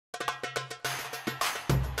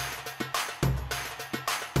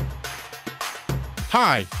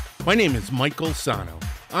Hi, my name is Michael Sahno.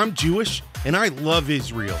 I'm Jewish and I love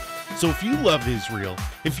Israel. So if you love Israel,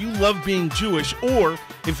 if you love being Jewish, or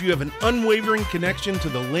if you have an unwavering connection to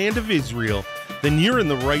the land of Israel, then you're in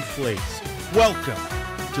the right place. Welcome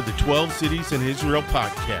to the 12 Cities in Israel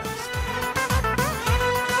podcast.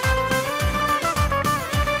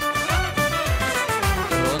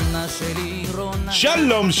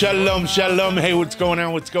 Shalom, shalom, shalom. Hey, what's going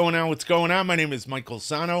on? What's going on? What's going on? My name is Michael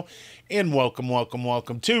Sahno, and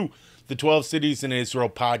welcome to the 12 Cities in Israel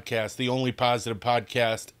podcast, the only positive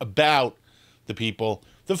podcast about the people,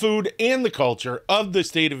 the food, and the culture of the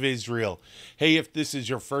state of Israel. Hey, if this is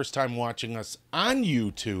your first time watching us on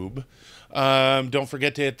YouTube, don't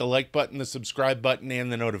forget to hit the like button, the subscribe button,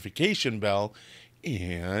 and the notification bell.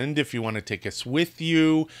 And if you want to take us with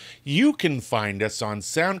you, you can find us on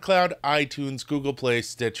SoundCloud, iTunes, Google Play,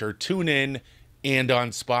 Stitcher, TuneIn, and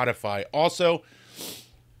on Spotify. Also,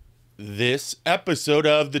 this episode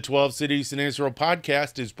of the 12 Cities in Israel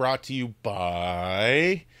podcast is brought to you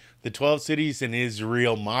by the 12 Cities in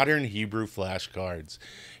Israel Modern Hebrew flashcards.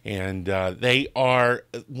 And they are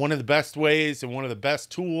one of the best ways and one of the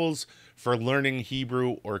best tools for learning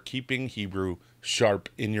Hebrew or keeping Hebrew sharp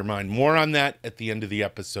in your mind. More on that at the end of the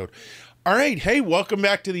episode. All right. Hey, welcome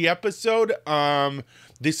back to the episode.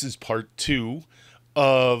 This is part 2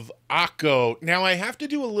 of Akko. Now, I have to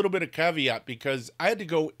do a little bit of caveat because I had to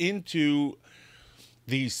go into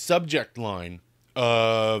the subject line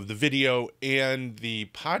of the video and the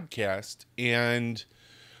podcast and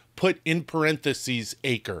put in parentheses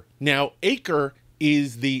Acre. Now, Acre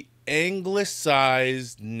is the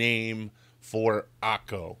anglicized name for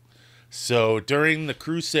Akko. So during the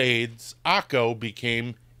Crusades, Akko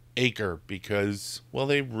became Acre because, well,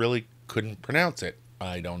 they really couldn't pronounce it.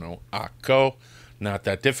 I don't know. Akko, not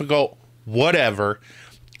that difficult. Whatever.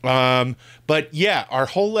 But yeah, our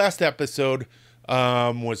whole last episode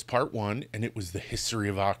was part 1, and it was the history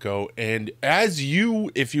of Akko. And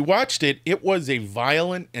if you watched it, it was a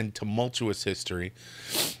violent and tumultuous history.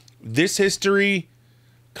 This history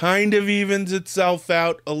kind of evens itself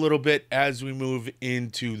out a little bit as we move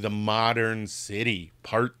into the modern city,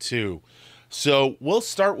 part 2. So we'll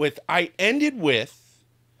start with, I ended with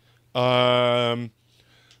the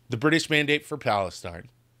British mandate for Palestine.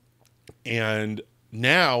 And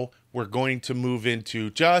now we're going to move into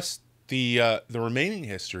just the remaining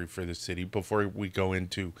history for the city before we go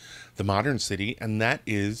into the modern city. And that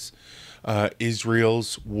is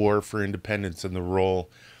Israel's war for independence and the role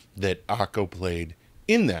that Akko played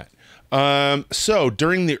in that. So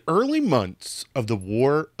during the early months of the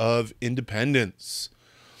War of Independence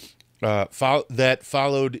that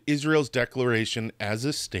followed Israel's declaration as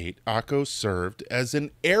a state, Akko served as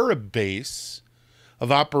an Arab base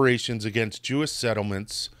of operations against Jewish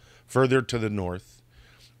settlements further to the north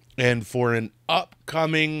and for an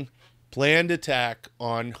upcoming planned attack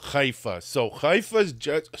on Haifa. So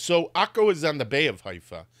Akko is on the Bay of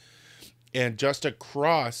Haifa, and just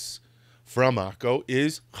across from Akko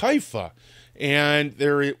is Haifa, and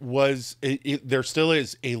there still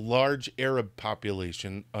is a large Arab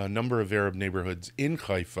population, a number of Arab neighborhoods in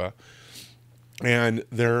Haifa, and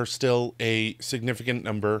there are still a significant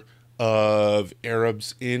number of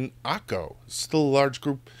Arabs in Akko. Still a large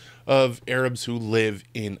group of Arabs who live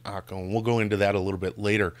in Akko, and we'll go into that a little bit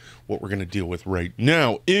later. What we're going to deal with right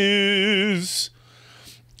now is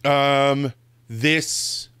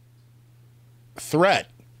this threat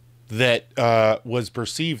that was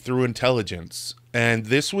perceived through intelligence. And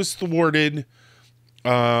this was thwarted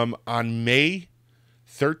on May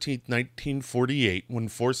 13th, 1948, when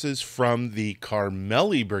forces from the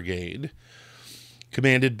Carmeli Brigade,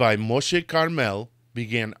 commanded by Moshe Carmel,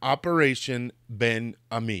 began Operation Ben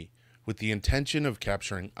Ami, with the intention of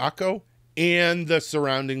capturing Akko and the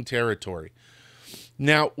surrounding territory.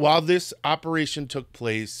 Now, while this operation took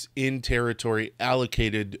place in territory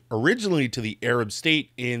allocated originally to the Arab state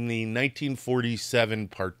in the 1947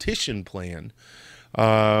 partition plan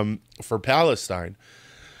for Palestine,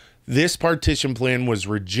 this partition plan was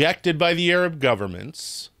rejected by the Arab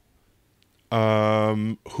governments,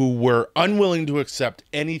 who were unwilling to accept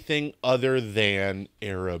anything other than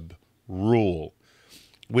Arab rule.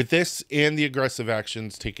 With this and the aggressive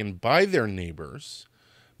actions taken by their neighbors,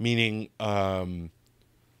 meaning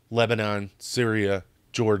Lebanon, Syria,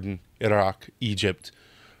 Jordan, Iraq, Egypt,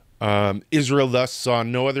 Israel thus saw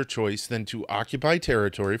no other choice than to occupy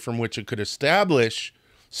territory from which it could establish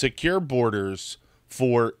secure borders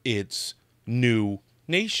for its new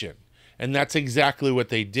nation. And that's exactly what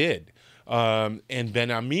they did. And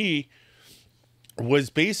Ben Ami was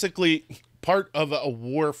basically part of a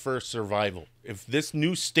war for survival. If this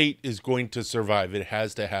new state is going to survive, it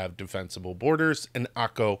has to have defensible borders, and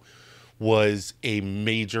Akko was a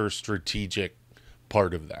major strategic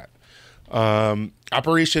part of that.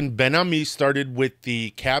 Operation Ben Ami started with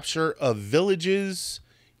the capture of villages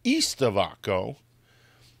east of Akko,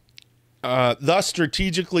 thus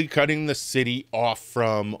strategically cutting the city off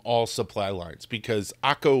from all supply lines, because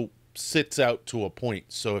Akko sits out to a point.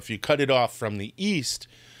 So if you cut it off from the east,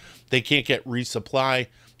 they can't get resupply.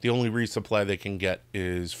 The only resupply they can get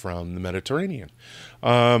is from the Mediterranean.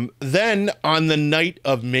 Then on the night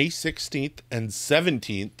of May 16th and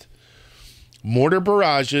 17th, mortar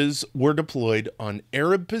barrages were deployed on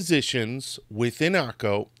Arab positions within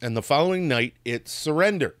Akko, and the following night it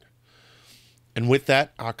surrendered. And with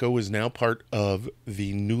that, Akko is now part of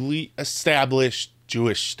the newly established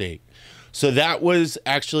Jewish state. So that was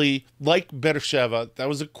actually like Beersheba. That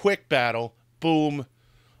was a quick battle. Boom.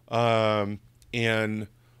 And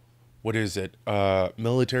what is it?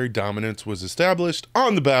 Military dominance was established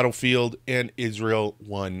on the battlefield, and Israel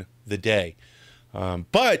won the day.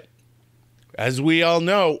 But as we all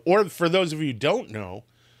know, or for those of you who don't know,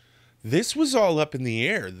 this was all up in the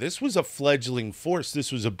air. This was a fledgling force.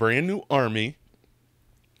 This was a brand new army.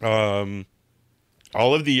 All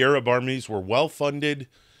of the Arab armies were well funded,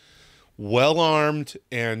 well armed,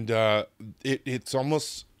 and it's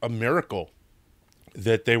almost a miracle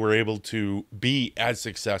that they were able to be as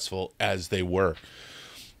successful as they were.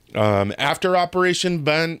 After Operation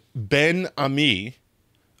Ben Ami,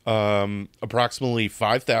 approximately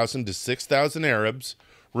 5,000 to 6,000 Arabs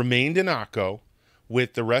remained in Akko,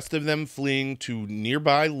 with the rest of them fleeing to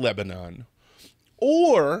nearby Lebanon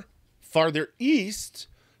or farther east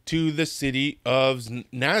to the city of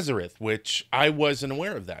Nazareth, which I wasn't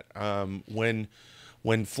aware of that.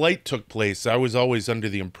 When flight took place, I was always under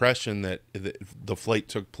the impression that the flight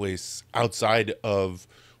took place outside of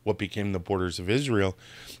what became the borders of Israel.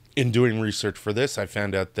 In doing research for this, I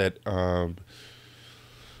found out that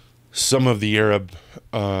some of the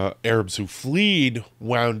Arabs who fled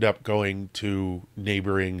wound up going to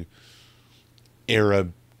neighboring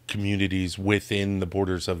Arab communities within the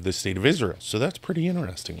borders of the state of Israel. So that's pretty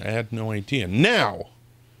interesting. I had no idea. Now,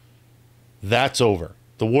 that's over.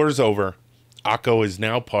 The war's over. Akko is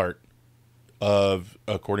now part of,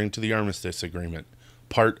 according to the armistice agreement,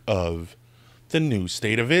 part of the new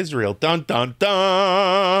state of Israel. Dun, dun,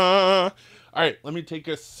 dun. All right, let me take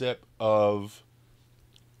a sip of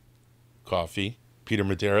coffee. Peter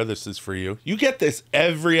Madeira, this is for you. You get this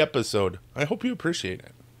every episode. I hope you appreciate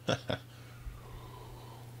it.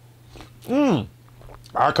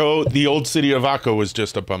 Akko, the old city of Akko was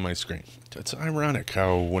just up on my screen. It's ironic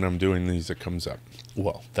how when I'm doing these, it comes up.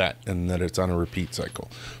 Well, that, and that it's on a repeat cycle.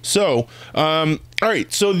 So, all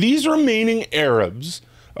right. So these remaining Arabs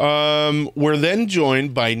were then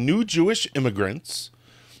joined by new Jewish immigrants,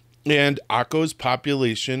 and Akko's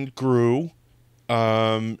population grew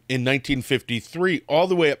in 1953 all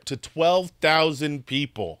the way up to 12,000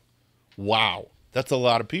 people. Wow. That's a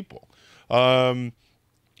lot of people.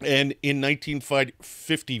 And in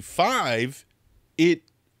 1955, it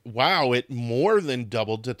more than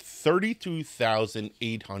doubled to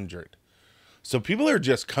 32,800. So people are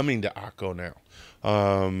just coming to Akko now.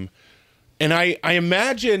 And I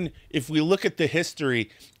imagine if we look at the history,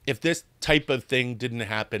 if this type of thing didn't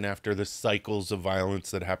happen after the cycles of violence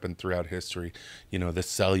that happened throughout history, you know, the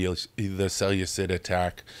Seleucid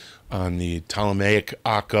attack on the Ptolemaic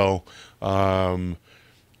Akko,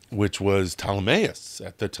 which was Ptolemaeus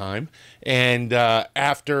at the time. And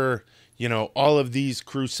after, you know, all of these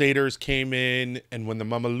crusaders came in, and when the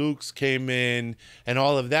Mamelukes came in and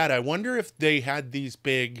all of that, I wonder if they had these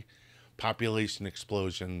big population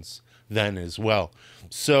explosions then as well.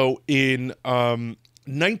 So in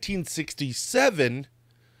 1967,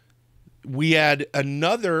 we had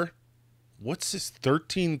another,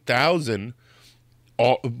 13,000,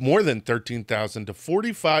 more than 13,000 to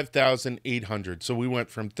 45,800. So we went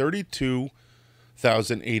from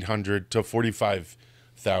 32,800 to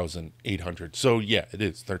 45,800. So yeah, it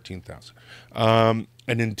is 13,000. And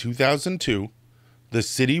in 2002, the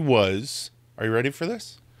city was, are you ready for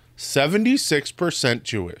this? 76%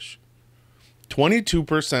 Jewish,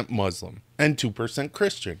 22% Muslim, and 2%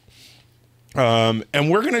 Christian. And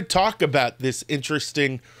we're going to talk about this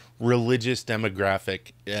interesting religious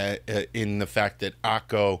demographic in the fact that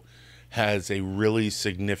Akko has a really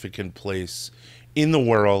significant place in the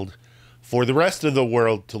world for the rest of the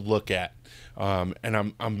world to look at.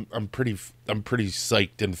 And I'm pretty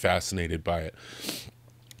psyched and fascinated by it.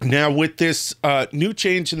 Now, with this new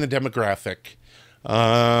change in the demographic,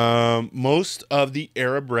 most of the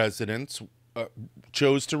Arab residents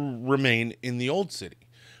chose to remain in the old city.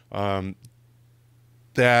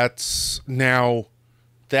 That's now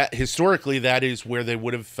that historically that is where they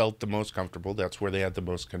would have felt the most comfortable. That's where they had the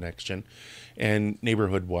most connection, and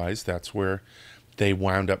neighborhood wise, that's where they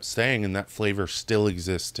wound up staying, and that flavor still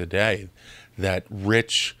exists today. That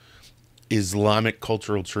rich Islamic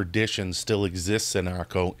cultural tradition still exists in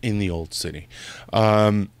Akko, in the old city.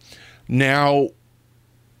 Now,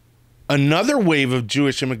 another wave of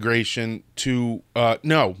Jewish immigration to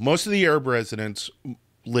most of the Arab residents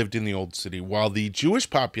lived in the old city, while the Jewish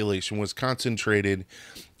population was concentrated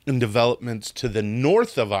in developments to the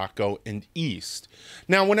north of Akko and east.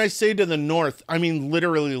 Now, when I say to the north, I mean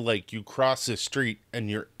literally like you cross the street and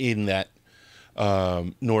you're in that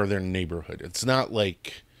northern neighborhood. It's not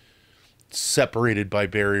like separated by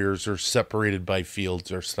barriers or separated by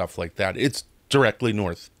fields or stuff like that. It's directly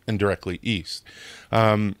north and directly east.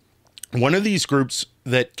 One of these groups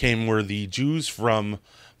that came were the Jews from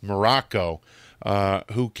Morocco,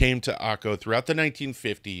 who came to Akko throughout the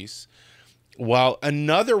 1950s, while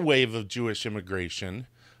another wave of Jewish immigration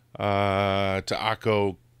to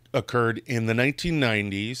Akko occurred in the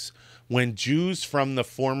 1990s when Jews from the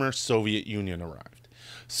former Soviet Union arrived.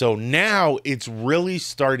 So now it's really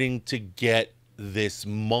starting to get this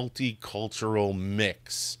multicultural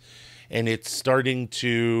mix, and it's starting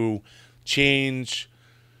to change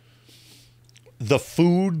the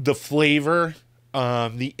food, the flavor,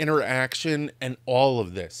 the interaction, and all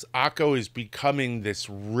of this. Akko is becoming this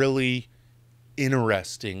really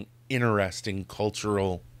interesting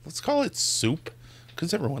cultural, let's call it soup,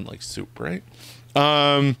 because everyone likes soup, right?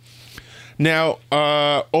 Now,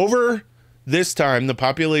 over this time, the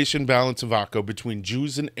population balance of Akko between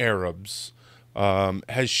Jews and Arabs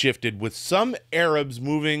has shifted, with some Arabs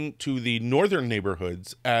moving to the northern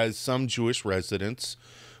neighborhoods as some Jewish residents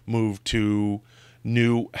moved to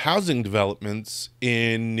new housing developments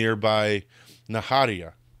in nearby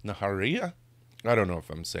Naharia. Naharia? I don't know if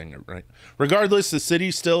I'm saying it right. Regardless, the city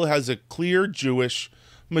still has a clear Jewish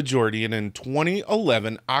majority, and in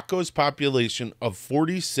 2011, Akko's population of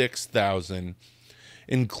 46,000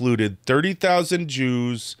 included 30,000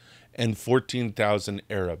 Jews and 14,000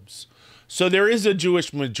 Arabs. So there is a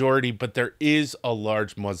Jewish majority, but there is a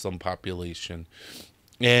large Muslim population.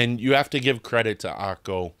 And you have to give credit to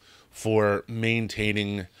Akko for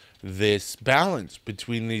maintaining this balance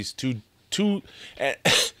between these two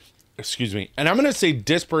excuse me, and I'm going to say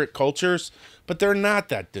disparate cultures, but they're not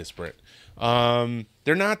that disparate.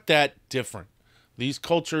 They're not that different. These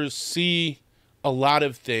cultures see a lot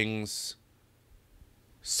of things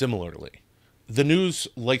similarly. The news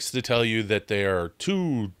likes to tell you that they are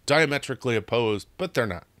two diametrically opposed, but they're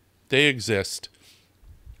not. They exist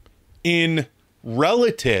in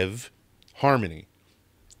relative harmony,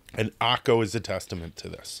 and Akko is a testament to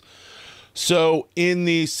this. So in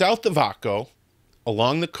the south of Akko,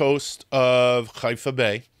 along the coast of Haifa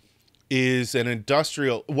Bay, is an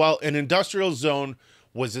industrial zone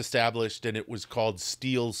was established, and it was called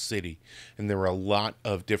Steel City. And there were a lot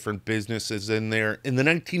of different businesses in there. In the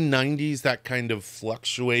 1990s, that kind of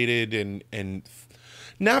fluctuated and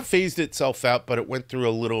not phased itself out, but it went through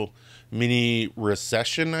a little mini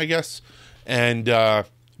recession, I guess. And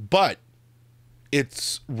but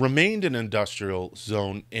it's remained an industrial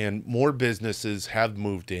zone, and more businesses have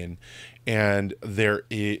moved in. And there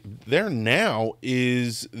now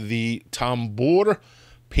is the Tambor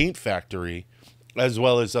paint factory, as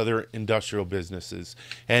well as other industrial businesses.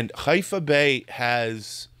 And Haifa Bay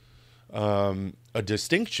has a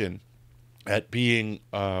distinction at being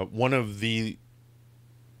one of the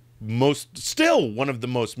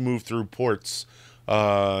most moved through ports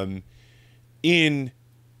in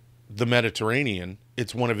the Mediterranean.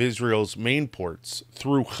 It's one of Israel's main ports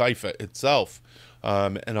through Haifa itself.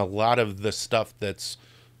 And a lot of the stuff that's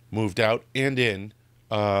moved out and in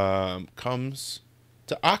comes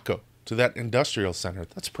to Akko, to that industrial center.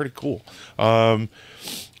 That's pretty cool.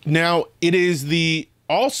 Now, it is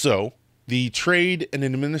also the trade and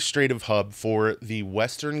administrative hub for the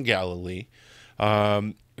Western Galilee,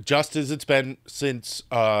 just as it's been since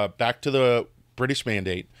back to the British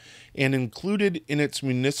Mandate. And included in its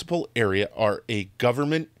municipal area are a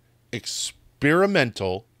government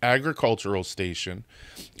experimental agricultural station,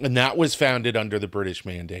 and that was founded under the British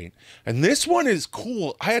Mandate. And this one is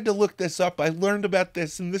cool. I had to look this up. I learned about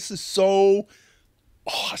this, and this is so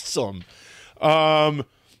awesome. And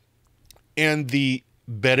the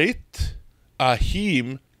Beit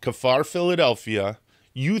Ahim Kfar Philadelphia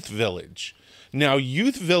Youth Village. Now,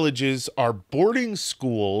 youth villages are boarding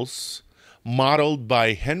schools modeled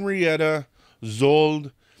by Henrietta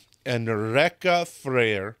Zold and Reka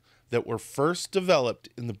Frere that were first developed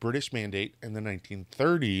in the British Mandate in the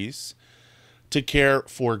 1930s to care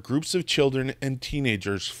for groups of children and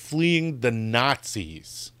teenagers fleeing the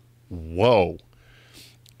Nazis. Whoa.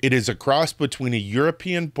 It is a cross between a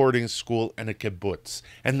European boarding school and a kibbutz,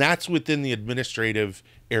 and that's within the administrative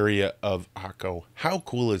area of Akko. How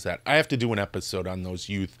cool is that? I have to do an episode on those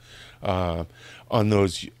youth, youth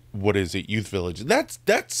villages.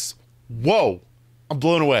 That's, whoa, I'm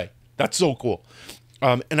blown away. That's so cool.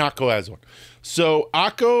 And Akko has one. So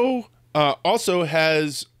Akko also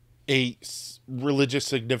has a religious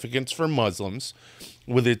significance for Muslims,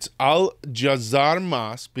 with its Al-Jazar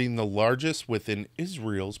Mosque being the largest within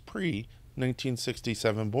Israel's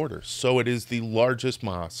pre-1967 borders. So it is the largest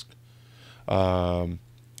mosque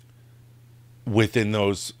within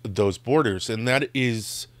those borders. And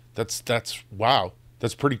that's wow.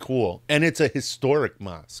 That's pretty cool. And it's a historic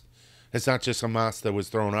mosque. It's not just a mosque that was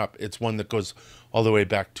thrown up. It's one that goes all the way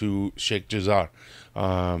back to Sheikh Jazar.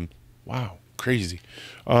 Wow, crazy.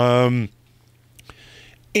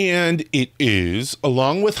 And it is,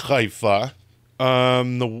 along with Haifa,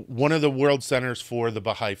 one of the world centers for the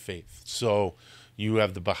Baha'i faith. So you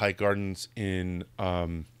have the Baha'i Gardens in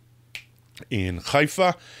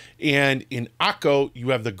Haifa, and in Akko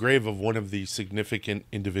you have the grave of one of the significant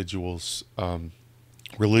individuals,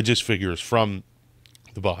 religious figures from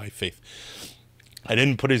the Baha'i faith. I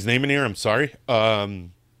didn't put his name in here. I'm sorry. A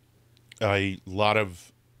lot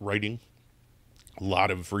of writing, a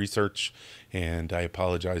lot of research, and I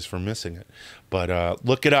apologize for missing it. But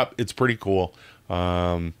look it up. It's pretty cool.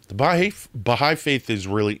 The Baha'i faith is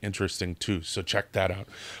really interesting too, so check that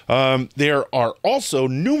out. There are also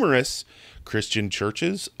numerous Christian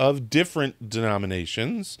churches of different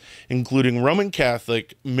denominations, including Roman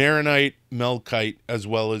Catholic, Maronite, Melkite, as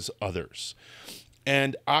well as others.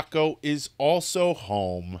 And Akko is also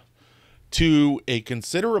home to a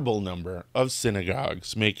considerable number of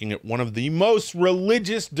synagogues, making it one of the most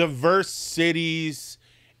religious diverse cities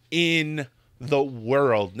in the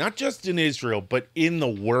world. Not just in Israel, but in the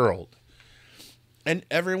world. And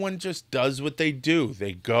everyone just does what they do.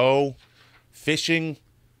 They go fishing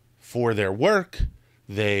for their work.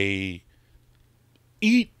 They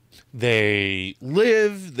eat. They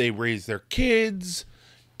live. They raise their kids.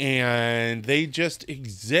 And they just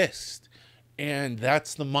exist. And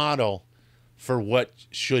that's the model for what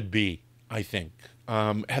should be, I think.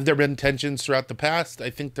 Have there been tensions throughout the past? I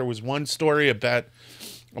think there was one story about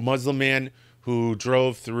a Muslim man who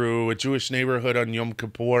drove through a Jewish neighborhood on Yom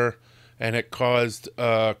Kippur, and it caused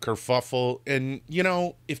a kerfuffle. And, you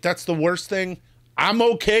know, if that's the worst thing, I'm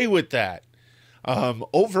okay with that.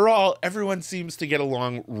 Overall, everyone seems to get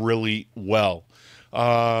along really well.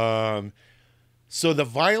 So the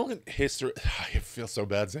violent history, I feel so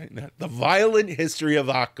bad saying that. The violent history of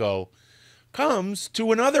Akko comes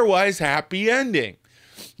to an otherwise happy ending.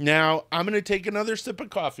 Now, I'm going to take another sip of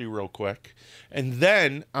coffee real quick, and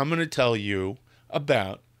then I'm going to tell you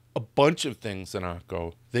about a bunch of things in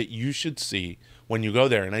Akko that you should see when you go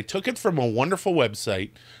there. And I took it from a wonderful website,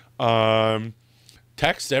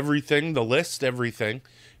 text everything, the list, everything,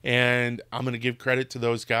 and I'm going to give credit to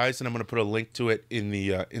those guys, and I'm going to put a link to it in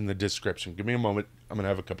the description. Give me a moment. I'm going to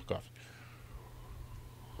have a cup of coffee.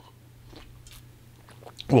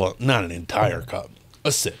 Well, not an entire cup,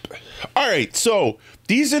 a sip. All right, so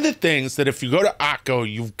these are the things that if you go to Akko,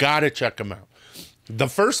 you've got to check them out. The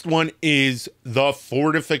first one is the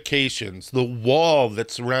fortifications, the wall that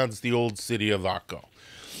surrounds the old city of Akko.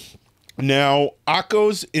 Now,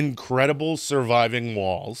 Akko's incredible surviving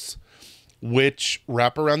walls, which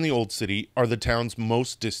wrap around the old city, are the town's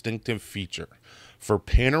most distinctive feature. For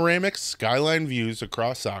panoramic skyline views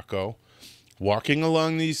across Akko, walking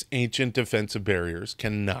along these ancient defensive barriers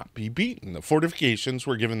cannot be beaten. The fortifications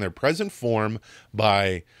were given their present form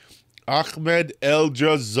by Ahmed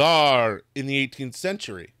el-Jazar in the 18th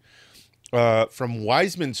century. From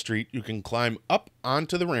Wiseman Street, you can climb up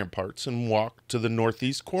onto the ramparts and walk to the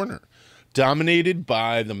northeast corner, dominated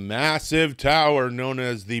by the massive tower known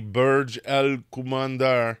as the Burj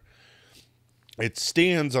el-Kumandar. It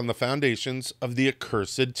stands on the foundations of the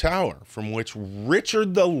accursed tower, from which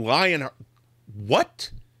Richard the Lionheart...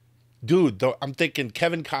 What? Dude, I'm thinking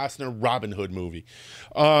Kevin Costner Robin Hood movie.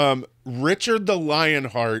 Richard the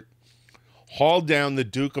Lionheart hauled down the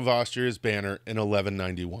Duke of Austria's banner in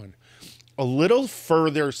 1191. A little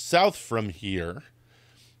further south from here,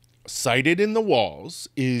 sited in the walls,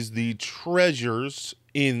 is the Treasures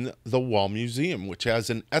in the Wall Museum, which has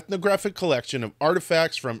an ethnographic collection of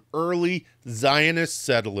artifacts from early Zionist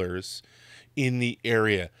settlers in the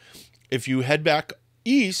area. If you head back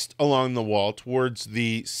east along the wall towards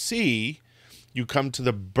the sea, you come to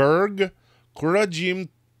the Berg Kurajim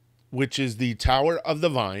which is the Tower of the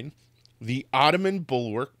Vine, the Ottoman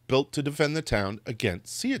bulwark built to defend the town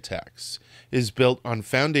against sea attacks, is built on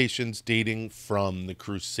foundations dating from the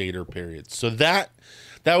Crusader period. So that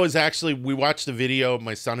was actually, we watched the video,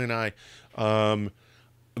 my son and I.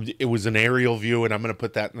 It was an aerial view, and I'm going to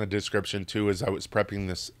put that in the description too as I was prepping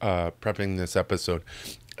this episode.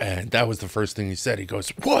 And that was the first thing he said. He goes,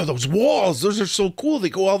 "Whoa, those walls, those are so cool. They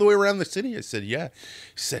go all the way around the city." I said, "Yeah."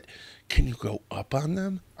 He said, "Can you go up on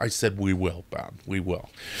them?" I said, "We will, Bob. We will."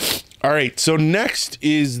 All right, so next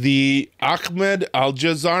is the Ahmed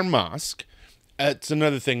Al-Jazar Mosque. That's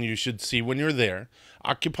another thing you should see when you're there.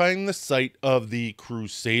 Occupying the site of the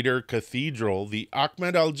Crusader Cathedral, the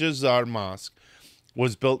Ahmed Al-Jazar Mosque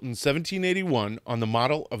was built in 1781 on the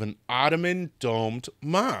model of an Ottoman domed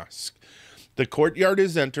mosque. The courtyard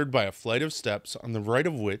is entered by a flight of steps, on the right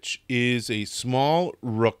of which is a small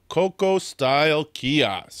Rococo-style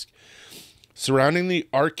kiosk. Surrounding the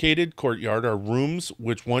arcaded courtyard are rooms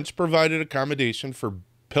which once provided accommodation for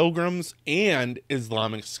pilgrims and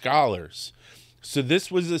Islamic scholars. So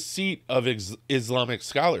this was a seat of Islamic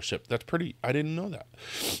scholarship. That's pretty, I didn't know that.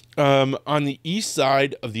 On the east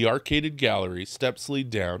side of the arcaded gallery, steps lead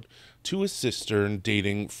down to a cistern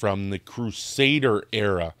dating from the Crusader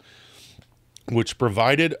era, which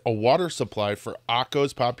provided a water supply for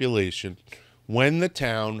Akko's population when the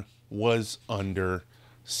town was under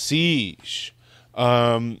siege.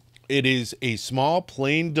 It is a small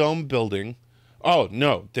plain dome building. Oh,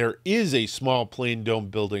 no, there is a small plain dome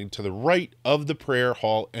building to the right of the prayer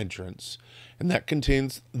hall entrance, and that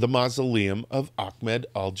contains the mausoleum of Ahmed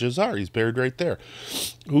Al-Jazar. He's buried right there,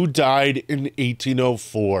 who died in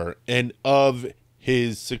 1804, and of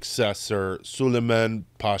his successor, Suleiman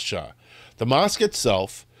Pasha. The mosque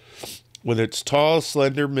itself, with its tall,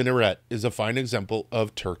 slender minaret, is a fine example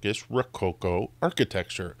of Turkish Rococo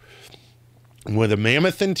architecture, with a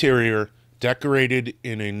mammoth interior decorated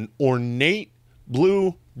in an ornate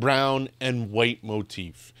blue, brown, and white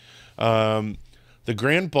motif. The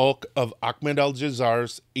grand bulk of Ahmed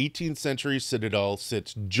Al-Jazar's 18th century citadel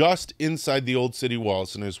sits just inside the old city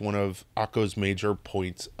walls and is one of Akko's major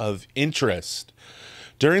points of interest.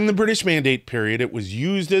 During the British Mandate period, it was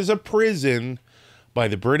used as a prison by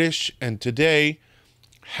the British, and today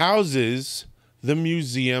houses the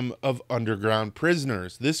Museum of Underground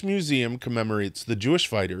Prisoners. This museum commemorates the Jewish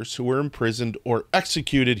fighters who were imprisoned or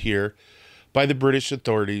executed here by the British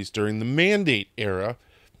authorities during the Mandate era,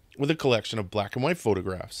 with a collection of black and white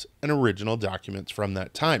photographs and original documents from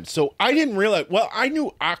that time. So I didn't realize, well, I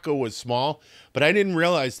knew Akko was small, but I didn't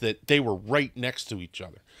realize that they were right next to each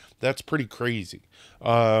other. That's pretty crazy.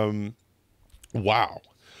 Wow.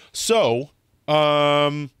 So,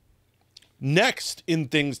 next in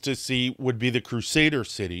things to see would be the Crusader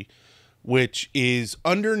City, which is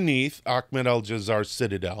underneath Ahmed Al-Jazar's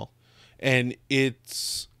citadel, and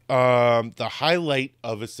it's the highlight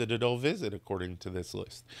of a citadel visit, according to this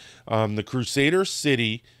list. The Crusader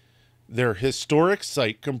City, their historic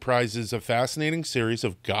site, comprises a fascinating series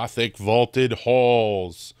of Gothic vaulted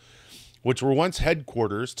halls, which were once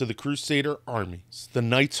headquarters to the Crusader armies. The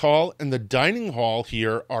Knights Hall and the Dining Hall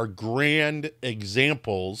here are grand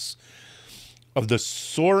examples of the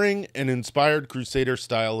soaring and inspired Crusader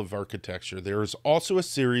style of architecture. There is also a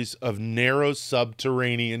series of narrow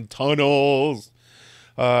subterranean tunnels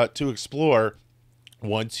to explore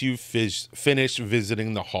once you've finished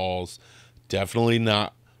visiting the halls. Definitely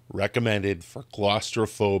not recommended for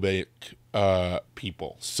claustrophobic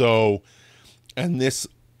people. So, and this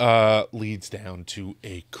leads down to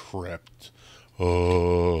a crypt.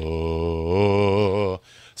 Oh.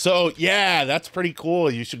 So, yeah, that's pretty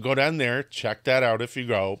cool. You should go down there, check that out if you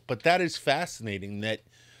go. But that is fascinating that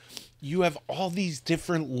you have all these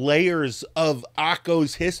different layers of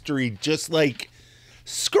Akko's history just like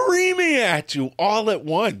screaming at you all at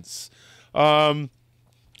once. And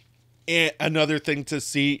another thing to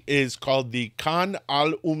see is called the Caine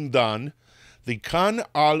al-Umdan. The Caine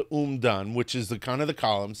al-Umdan, which is the Caine of the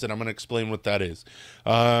columns, and I'm going to explain what that is,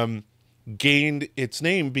 gained its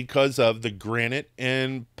name because of the granite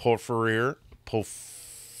and porphyry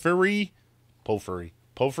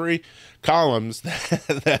columns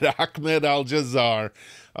that Ahmed Al-Jazar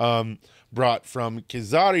brought from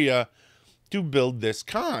Khazaria to build this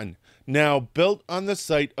Caine. Now, built on the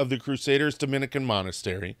site of the Crusaders' Dominican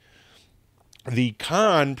monastery, the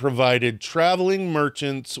Caine provided traveling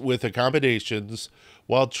merchants with accommodations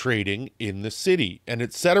while trading in the city, and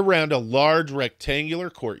it's set around a large rectangular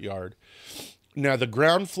courtyard. Now, the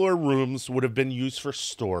ground floor rooms would have been used for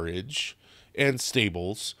storage and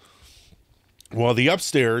stables, while the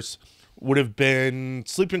upstairs would have been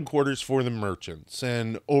sleeping quarters for the merchants.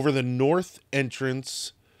 And over the north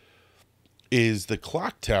entrance is the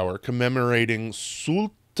clock tower commemorating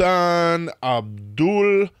Sultan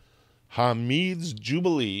Abdul Hamid's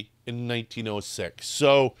Jubilee in 1906.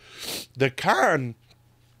 So the Caine,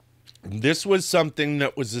 this was something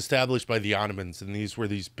that was established by the Ottomans, and these were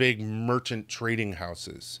these big merchant trading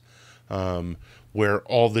houses where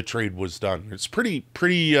all the trade was done. It's pretty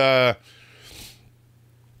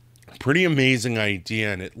amazing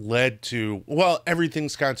idea, and it led to, well,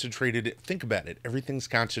 everything's concentrated. Think about it. Everything's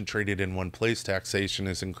concentrated in one place. Taxation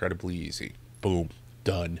is incredibly easy. Boom.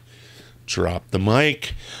 Done. Drop the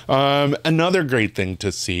mic. Another great thing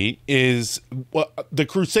to see is the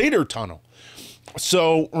Crusader Tunnel.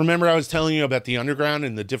 So remember I was telling you about the underground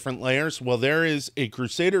and the different layers? Well, there is a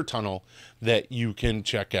Crusader Tunnel that you can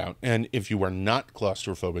check out. And if you are not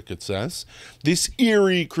claustrophobic, it says, this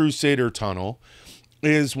eerie Crusader Tunnel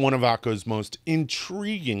is one of Akko's most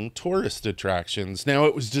intriguing tourist attractions. Now,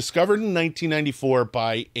 it was discovered in 1994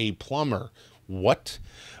 by a plumber. What?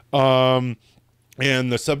 And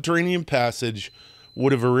the subterranean passage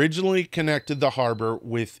would have originally connected the harbor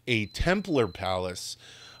with a Templar palace.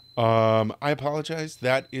 I apologize.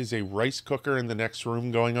 That is a rice cooker in the next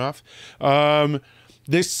room going off.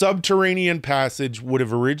 This subterranean passage would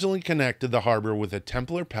have originally connected the harbor with a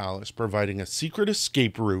Templar palace, providing a secret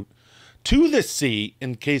escape route to the sea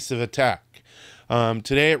in case of attack.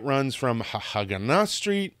 Today it runs from Haganah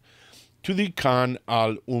Street to the Khan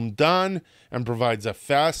al-Umdan and provides a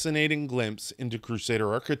fascinating glimpse into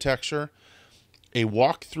Crusader architecture. A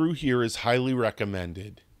walk through here is highly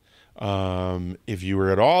recommended if you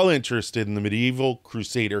are at all interested in the medieval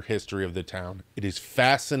Crusader history of the town. It is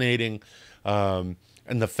fascinating, and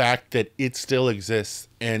the fact that it still exists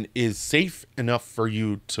and is safe enough for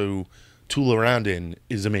you to tool around in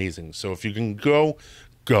is amazing. So if you can go.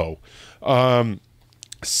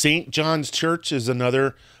 St. John's Church is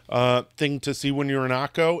another thing to see when you're in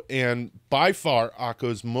Akko, and by far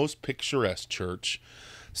Akko's most picturesque church,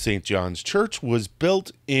 St. John's Church, was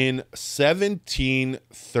built in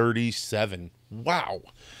 1737. Wow.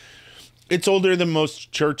 It's older than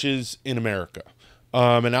most churches in America,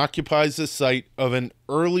 and occupies the site of an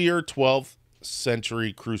earlier 12th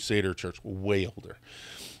century Crusader church, way older,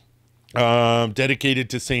 dedicated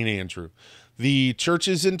to St. Andrew. The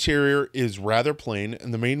church's interior is rather plain,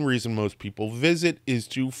 and the main reason most people visit is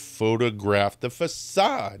to photograph the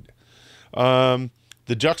facade.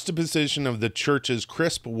 The juxtaposition of the church's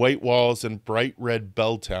crisp white walls and bright red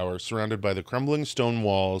bell tower, surrounded by the crumbling stone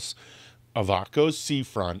walls of Akko's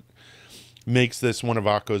seafront, makes this one of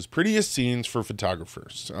Akko's prettiest scenes for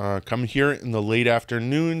photographers. Come here in the late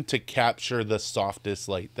afternoon to capture the softest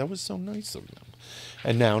light. That was so nice of them.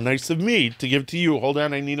 And now, nice of me to give to you. Hold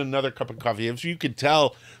on, I need another cup of coffee. As you can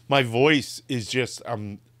tell, my voice is just,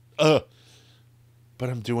 but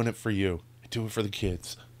I'm doing it for you. I do it for the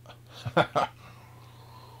kids.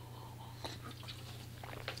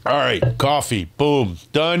 All right, coffee, boom,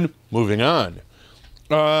 done, moving on.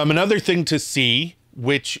 Another thing to see,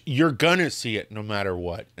 which you're gonna see it no matter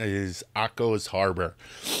what, is Akko's harbor.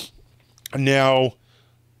 Now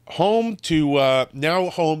home to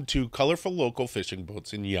colorful local fishing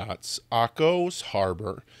boats and yachts, Akko's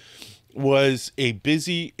harbor was a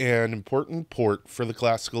busy and important port for the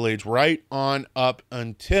classical age right on up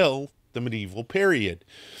until the medieval period.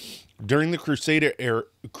 During the Crusader era,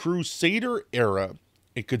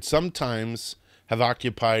 it could sometimes have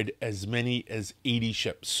occupied as many as 80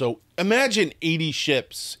 ships. So imagine 80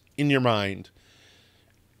 ships in your mind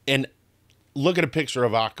and look at a picture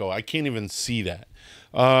of Akko. I can't even see that.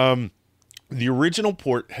 The original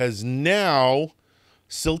port has now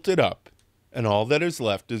silted up, and all that is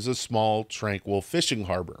left is a small, tranquil fishing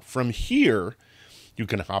harbor. From here, you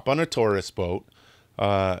can hop on a tourist boat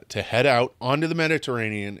to head out onto the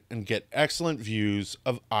Mediterranean and get excellent views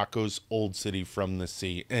of Akko's old city from the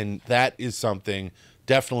sea. And that is something,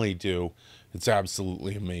 definitely do. It's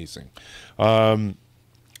absolutely amazing.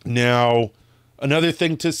 Now, another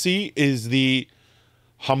thing to see is the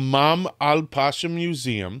Hammam al-Pasha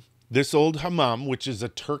Museum. This old hammam, which is a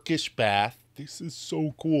Turkish bath, this is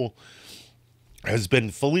so cool, has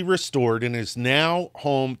been fully restored and is now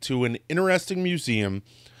home to an interesting museum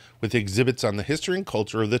with exhibits on the history and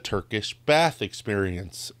culture of the Turkish bath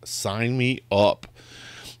experience. Sign me up.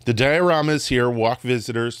 The dioramas here walk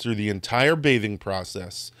visitors through the entire bathing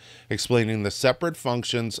process, explaining the separate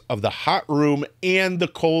functions of the hot room and the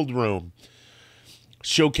cold room,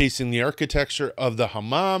 showcasing the architecture of the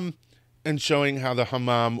hammam and showing how the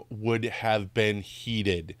hammam would have been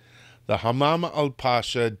heated. The Hammam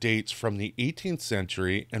al-Pasha dates from the 18th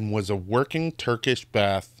century and was a working Turkish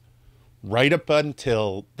bath right up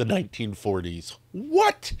until the 1940s.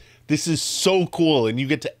 What? This is so cool, and you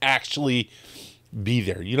get to actually be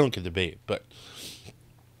there. You don't get to bathe, but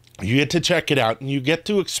you get to check it out, and you get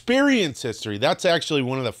to experience history. That's actually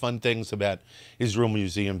one of the fun things about Israel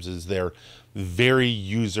museums, is they're very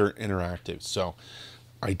user interactive. So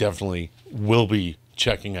I definitely will be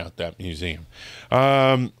checking out that museum.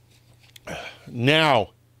 Now,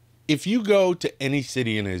 if you go to any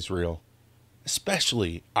city in Israel,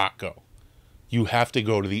 especially Akko, you have to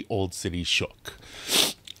go to the Old City Shuk.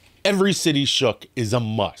 Every city shuk is a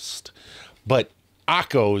must, but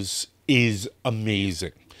Akko's is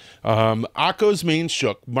amazing. Akko's main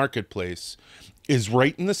shuk, marketplace, is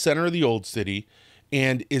right in the center of the old city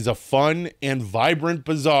and is a fun and vibrant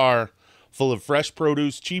bazaar full of fresh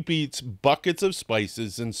produce, cheap eats, buckets of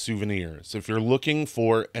spices, and souvenirs. If you're looking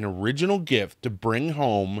for an original gift to bring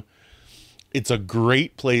home, it's a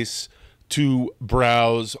great place to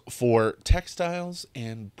browse for textiles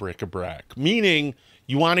and bric-a-brac, meaning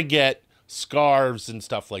you want to get scarves and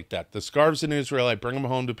stuff like that. The scarves in Israel, I bring them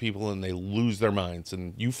home to people and they lose their minds,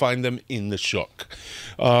 and you find them in the shuk.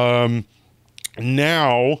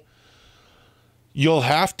 Now, you'll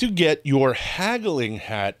have to get your haggling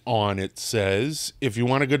hat on, it says, if you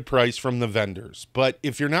want a good price from the vendors. But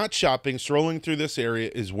if you're not shopping, strolling through this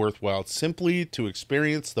area is worthwhile simply to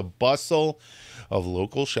experience the bustle of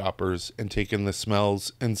local shoppers and take in the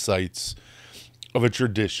smells and sights of a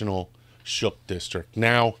traditional shuk district.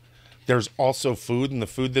 Now, there's also food, and the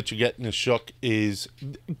food that you get in a shuk is...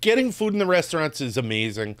 Getting food in the restaurants is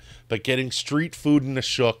amazing, but getting street food in a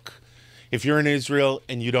shuk, if you're in Israel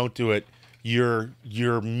and you don't do it, you're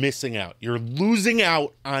missing out. You're losing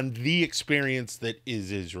out on the experience that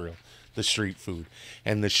is Israel, the street food.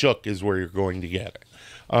 And the shuk is where you're going to get it.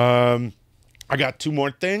 I got two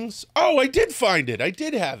more things. Oh, I did find it. I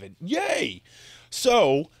did have it. Yay.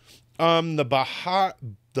 So, the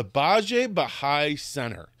Baje Baha'i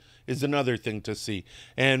Center is another thing to see.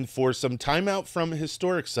 And for some time out from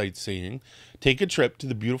historic sightseeing, take a trip to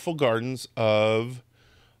the beautiful gardens of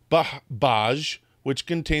Baj, which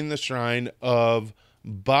contain the shrine of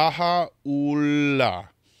Baha'u'llah,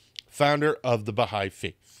 founder of the Baha'i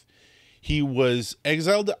faith. He was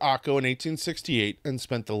exiled to Akko in 1868 and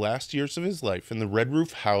spent the last years of his life in the red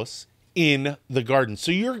roof house in the garden.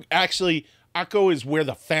 So you're actually, Akko is where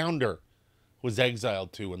the founder was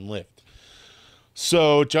exiled to and lived.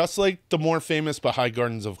 So just like the more famous Baha'i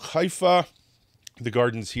gardens of Haifa, the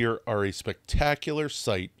gardens here are a spectacular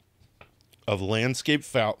sight of landscape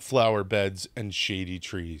flower beds and shady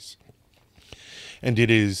trees. And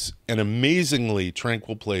it is an amazingly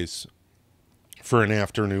tranquil place for an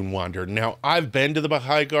afternoon wander. Now, I've been to the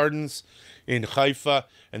Baha'i gardens in Haifa,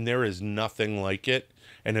 and there is nothing like it.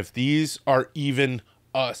 And if these are even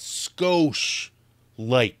a skosh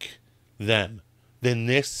like them, then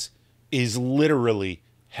this is literally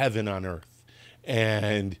heaven on earth.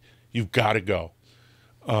 And you've got to go.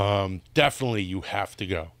 Definitely you have to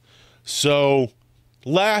go. So,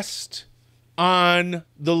 last on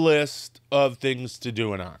the list of things to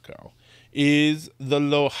do in Akko is the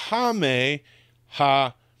Lohame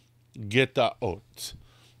Ha-Getaot.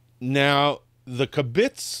 Now, the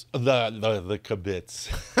kibbutz, the kibbutz.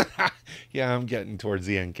 Yeah, I'm getting towards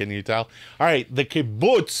the end. Can you tell? All right, the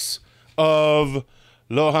kibbutz of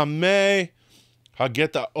Lohame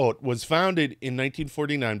Ha-Getaot was founded in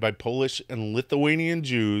 1949 by Polish and Lithuanian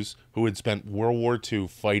Jews who had spent World War II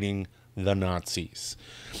fighting the Nazis.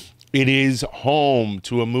 It is home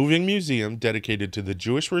to a moving museum dedicated to the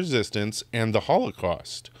Jewish resistance and the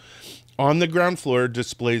Holocaust. On the ground floor,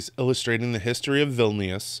 displays illustrating the history of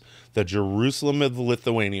Vilnius, the Jerusalem of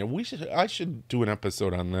Lithuania. I should do an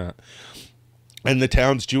episode on that. And the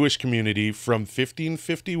town's Jewish community from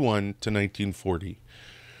 1551 to 1940.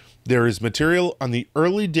 There is material on the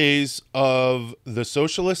early days of the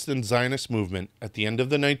socialist and Zionist movement at the end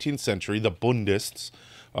of the 19th century, the Bundists,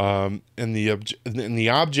 and the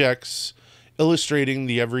objects illustrating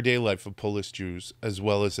the everyday life of Polish Jews, as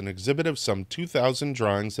well as an exhibit of some 2,000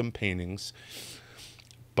 drawings and paintings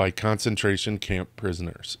by concentration camp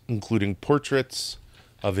prisoners, including portraits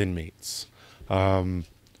of inmates.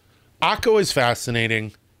 Akko is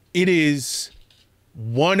fascinating. It is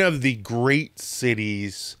one of the great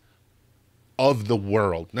cities of the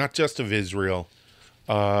world, not just of Israel.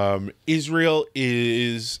 Israel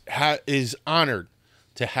is honored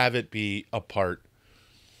to have it be a part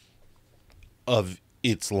of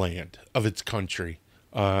its land, of its country.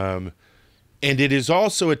 And it is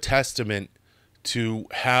also a testament to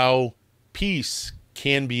how peace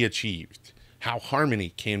can be achieved, how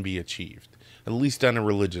harmony can be achieved, at least on a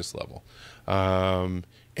religious level, and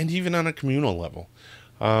even on a communal level.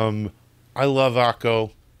 I love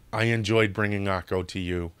Akko. I enjoyed bringing Akko to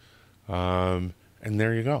you. And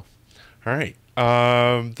there you go. All right.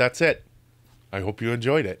 That's it. I hope you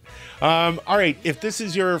enjoyed it. All right. If this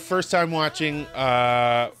is your first time watching,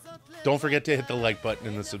 don't forget to hit the like button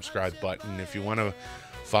and the subscribe button. If you want to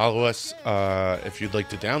follow us, if you'd like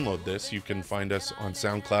to download this, you can find us on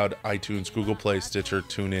SoundCloud, iTunes, Google Play, Stitcher,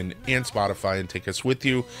 TuneIn, and Spotify, and take us with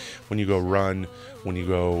you when you go run, when you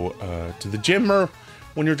go to the gym, or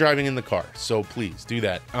when you're driving in the car. So please do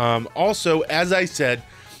that. Also, as I said,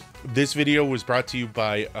 this video was brought to you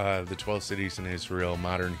by the 12 Cities in Israel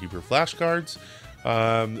Modern Hebrew flashcards.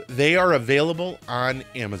 They are available on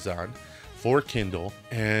Amazon for Kindle,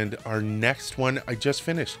 and our next one I just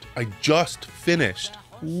finished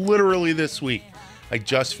literally this week. I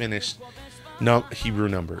just finished Hebrew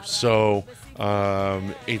numbers, so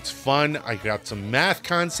it's fun. I got some math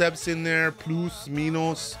concepts in there, plus,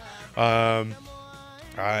 minus, and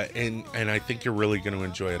I think you're really going to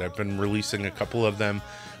enjoy it. I've been releasing a couple of them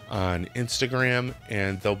on Instagram,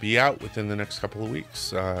 and they'll be out within the next couple of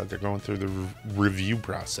weeks. They're going through the review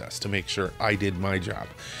process to make sure I did my job.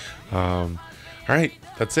 All right,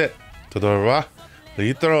 that's it. תודה רבה,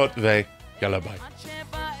 להתראות ויאללה ביי.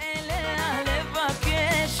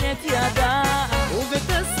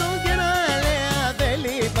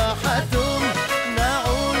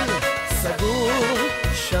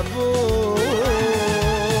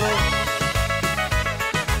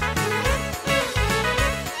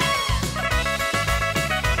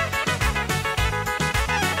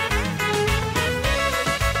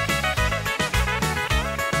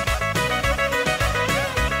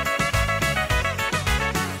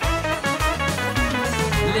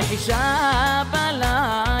 לחישה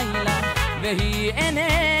בלילה והיא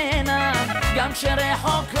איננה גם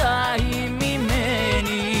שרחוקה היא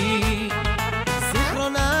ממני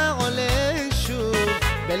זיכרונה עולה שוב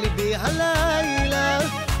בליבי הלילה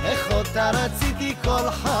איך אותה רציתי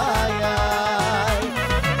כל חיי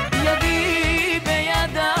ידי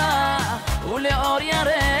בידה ולאור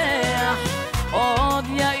ירח עוד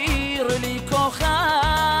יאיר לי כוכב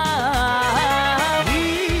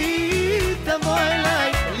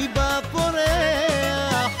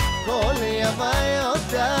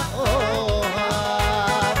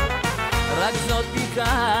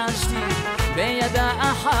בידה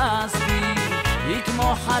אחזתי, היא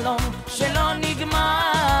כמו חלום שלא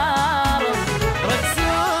נגמר רק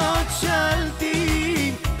זאת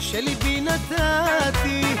שאלתי, שליבי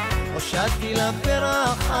נתתי הושעתי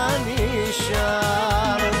לפרח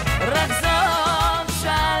הנשאר רק זאת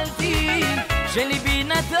שאלתי, שליבי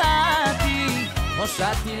נתתי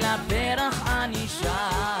הושעתי לפרח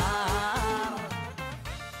הנשאר